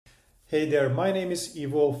Hey there, my name is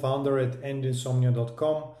Ivo, founder at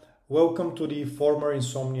endinsomnia.com. Welcome to the former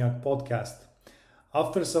Insomniac podcast.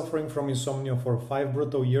 After suffering from insomnia for 5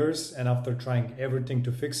 brutal years and after trying everything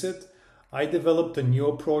to fix it, I developed a new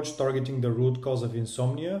approach targeting the root cause of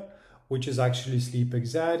insomnia, which is actually sleep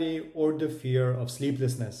anxiety or the fear of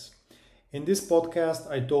sleeplessness. In this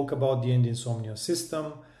podcast, I talk about the End Insomnia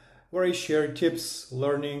system, where I share tips,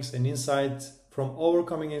 learnings, and insights from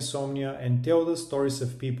overcoming insomnia and tell the stories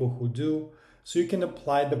of people who do, so you can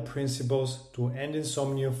apply the principles to end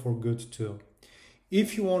insomnia for good too.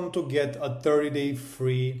 If you want to get a 30-day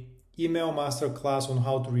free email masterclass on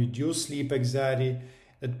how to reduce sleep anxiety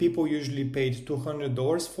that people usually paid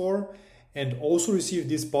 $200 for, and also receive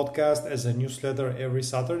this podcast as a newsletter every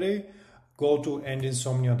Saturday, go to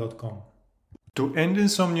endinsomnia.com. To end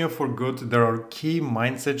insomnia for good, there are key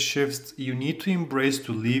mindset shifts you need to embrace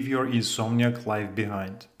to leave your insomniac life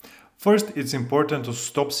behind. First, it's important to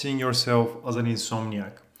stop seeing yourself as an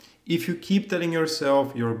insomniac. If you keep telling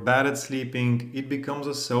yourself you're bad at sleeping, it becomes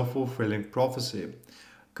a self-fulfilling prophecy.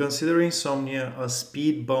 Consider insomnia a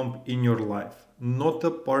speed bump in your life, not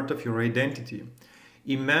a part of your identity.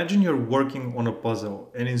 Imagine you're working on a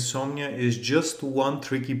puzzle and insomnia is just one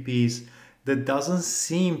tricky piece that doesn't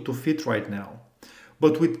seem to fit right now.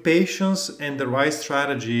 But with patience and the right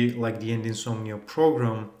strategy, like the End Insomnia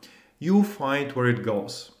program, you'll find where it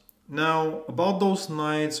goes. Now, about those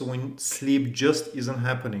nights when sleep just isn't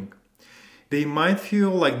happening. They might feel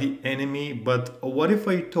like the enemy, but what if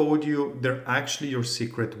I told you they're actually your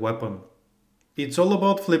secret weapon? It's all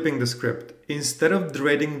about flipping the script. Instead of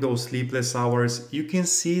dreading those sleepless hours, you can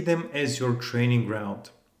see them as your training ground.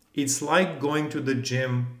 It's like going to the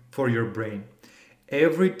gym for your brain.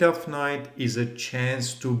 Every tough night is a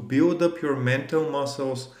chance to build up your mental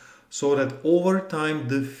muscles so that over time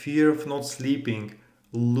the fear of not sleeping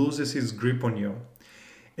loses its grip on you.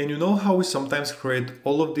 And you know how we sometimes create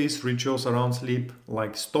all of these rituals around sleep,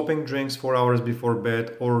 like stopping drinks 4 hours before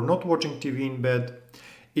bed or not watching TV in bed?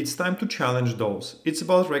 It's time to challenge those. It's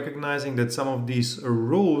about recognizing that some of these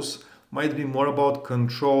rules might be more about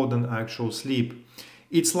control than actual sleep.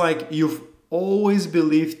 It's like you've always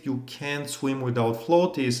believed you can't swim without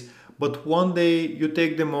floaties, but one day you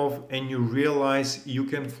take them off and you realize you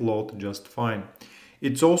can float just fine.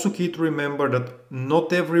 It's also key to remember that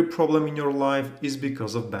not every problem in your life is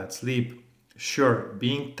because of bad sleep. Sure,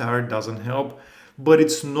 being tired doesn't help, but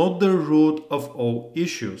it's not the root of all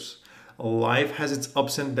issues. Life has its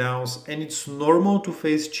ups and downs, and it's normal to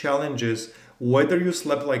face challenges whether you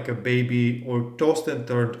slept like a baby or tossed and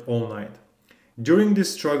turned all night. During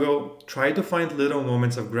this struggle, try to find little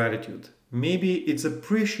moments of gratitude. Maybe it's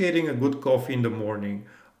appreciating a good coffee in the morning,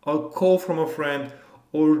 a call from a friend,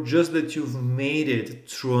 or just that you've made it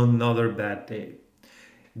through another bad day.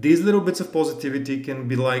 These little bits of positivity can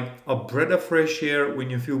be like a breath of fresh air when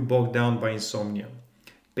you feel bogged down by insomnia.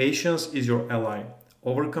 Patience is your ally.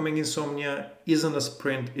 Overcoming insomnia isn't a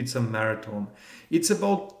sprint, it's a marathon. It's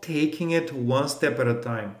about taking it one step at a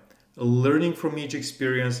time, learning from each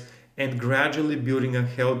experience, and gradually building a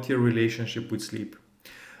healthier relationship with sleep.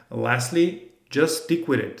 Lastly, just stick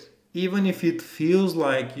with it. Even if it feels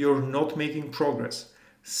like you're not making progress,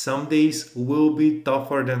 some days will be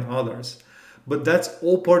tougher than others. But that's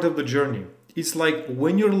all part of the journey. It's like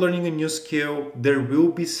when you're learning a new skill, there will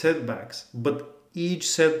be setbacks, but each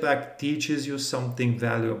setback teaches you something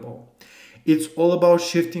valuable. It's all about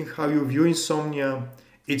shifting how you view insomnia.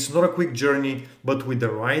 It's not a quick journey, but with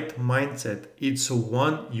the right mindset, it's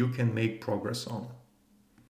one you can make progress on.